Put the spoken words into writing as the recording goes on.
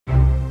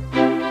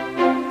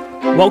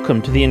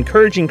Welcome to the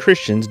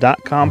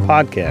EncouragingChristians.com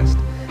podcast.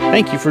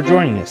 Thank you for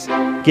joining us.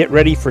 Get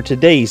ready for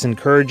today's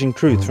encouraging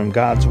truth from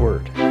God's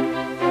Word.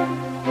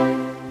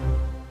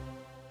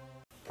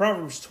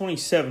 Proverbs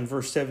 27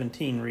 verse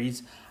 17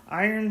 reads,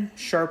 "Iron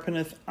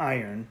sharpeneth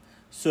iron,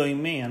 so a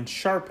man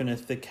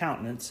sharpeneth the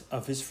countenance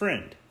of his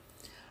friend."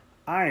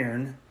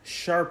 Iron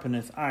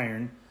sharpeneth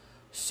iron,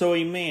 so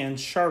a man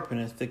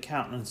sharpeneth the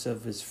countenance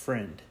of his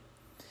friend.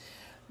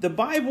 The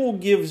Bible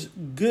gives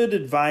good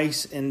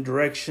advice and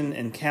direction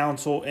and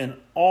counsel in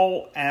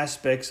all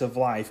aspects of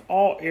life,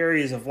 all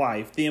areas of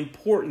life, the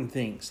important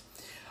things.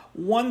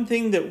 One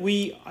thing that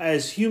we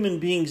as human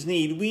beings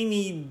need, we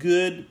need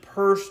good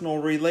personal,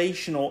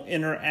 relational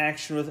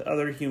interaction with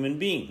other human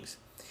beings.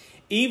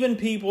 Even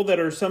people that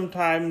are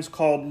sometimes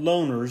called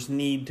loners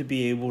need to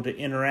be able to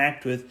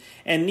interact with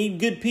and need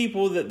good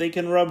people that they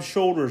can rub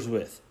shoulders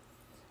with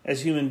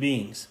as human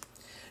beings.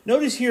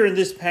 Notice here in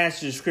this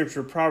passage of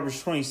Scripture,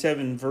 Proverbs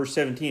 27, verse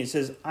 17, it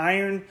says,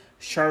 "Iron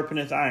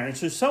sharpeneth iron."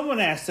 So someone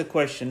asked the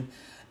question,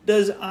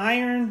 does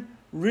iron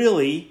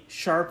really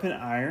sharpen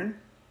iron?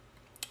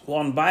 Well,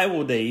 on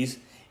Bible days,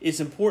 it's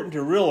important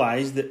to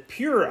realize that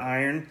pure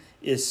iron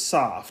is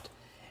soft,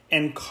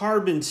 and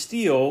carbon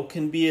steel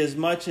can be as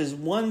much as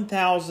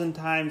 1,000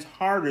 times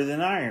harder than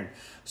iron.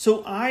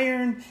 So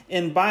iron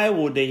in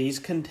Bible days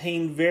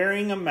contained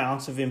varying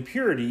amounts of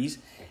impurities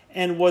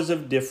and was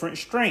of different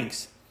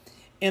strengths.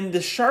 In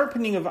the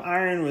sharpening of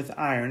iron with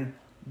iron,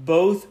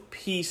 both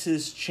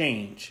pieces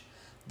change,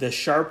 the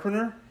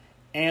sharpener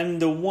and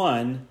the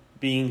one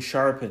being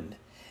sharpened.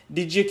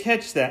 Did you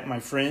catch that,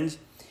 my friends?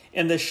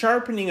 In the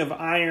sharpening of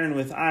iron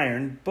with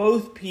iron,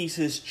 both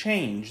pieces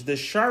change, the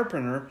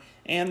sharpener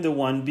and the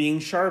one being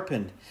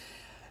sharpened.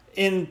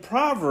 In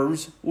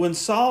Proverbs, when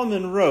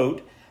Solomon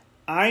wrote,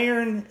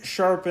 "Iron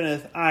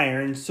sharpeneth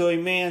iron, so a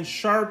man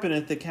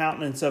sharpeneth the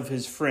countenance of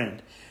his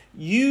friend,"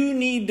 you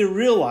need to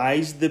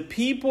realize the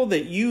people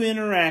that you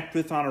interact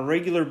with on a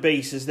regular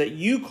basis, that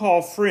you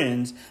call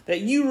friends, that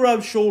you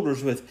rub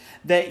shoulders with,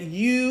 that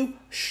you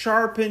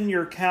sharpen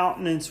your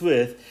countenance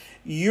with,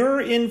 you're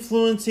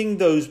influencing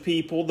those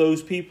people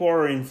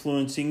are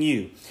influencing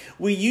you.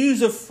 We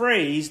use a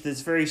phrase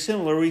that's very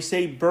similar. We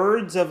say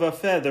birds of a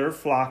feather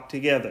flock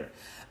together.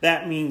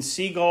 That means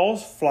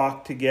seagulls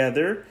flock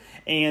together,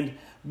 and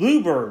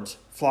bluebirds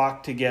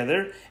flock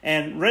together,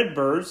 and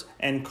redbirds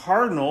and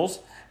cardinals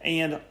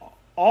and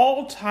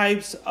all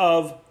types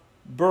of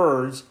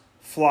birds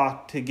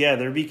flock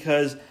together,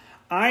 because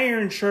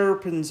iron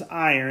sharpens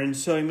iron,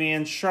 so a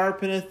man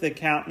sharpeneth the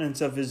countenance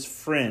of his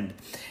friend.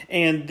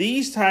 And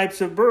these types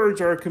of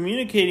birds are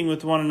communicating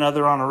with one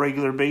another on a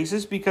regular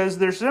basis because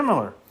they're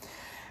similar.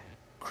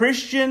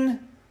 Christian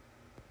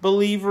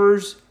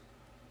believers,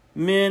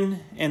 men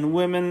and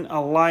women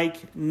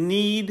alike,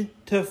 need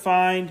to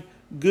find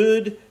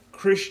good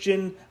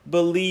Christian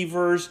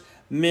believers,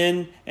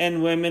 men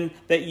and women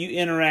that you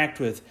interact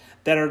with,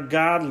 that are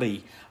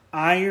godly.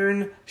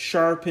 Iron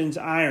sharpens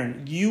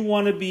iron. You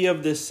want to be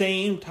of the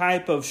same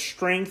type of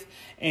strength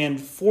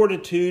and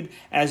fortitude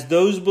as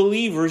those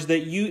believers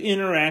that you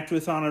interact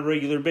with on a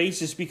regular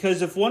basis.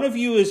 Because if one of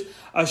you is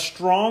a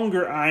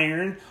stronger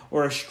iron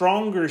or a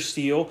stronger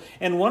steel,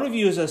 and one of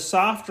you is a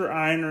softer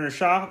iron or a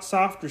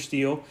softer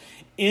steel,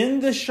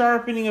 in the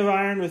sharpening of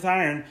iron with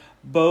iron,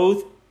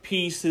 both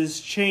pieces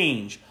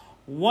change.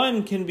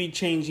 One can be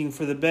changing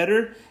for the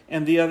better,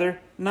 and the other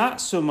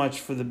not so much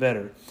for the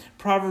better.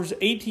 Proverbs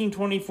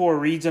 18:24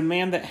 reads, "A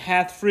man that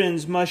hath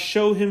friends must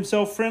show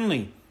himself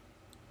friendly."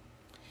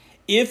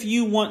 If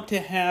you want to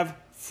have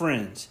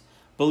friends,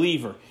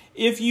 believer,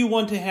 if you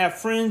want to have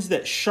friends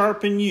that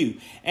sharpen you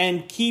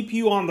and keep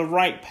you on the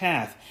right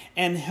path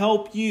and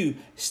help you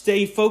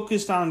stay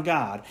focused on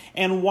God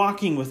and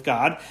walking with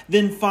God,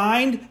 then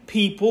find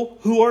people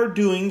who are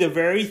doing the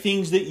very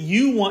things that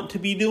you want to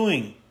be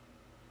doing.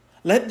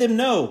 Let them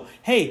know,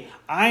 hey,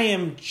 I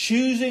am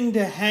choosing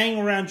to hang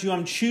around you.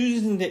 I'm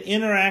choosing to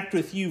interact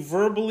with you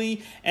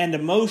verbally and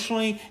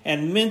emotionally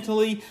and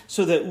mentally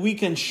so that we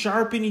can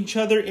sharpen each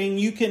other and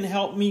you can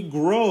help me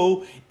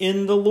grow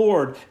in the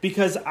Lord.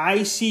 Because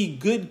I see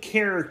good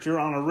character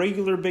on a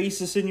regular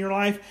basis in your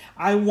life.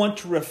 I want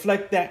to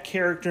reflect that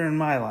character in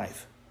my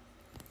life.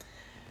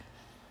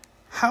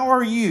 How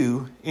are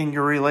you in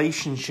your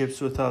relationships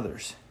with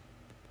others?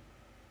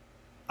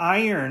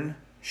 Iron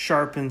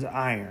sharpens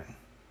iron.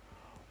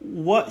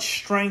 What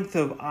strength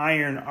of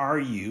iron are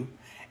you?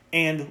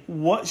 And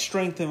what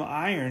strength of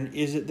iron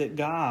is it that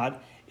God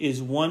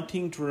is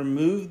wanting to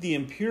remove the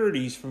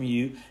impurities from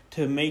you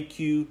to make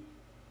you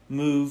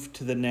move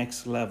to the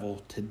next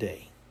level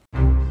today?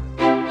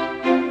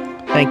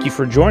 Thank you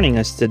for joining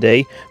us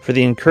today for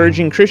the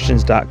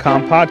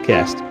EncouragingChristians.com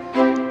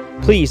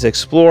podcast. Please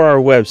explore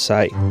our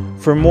website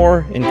for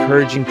more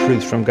encouraging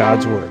truths from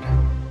God's Word.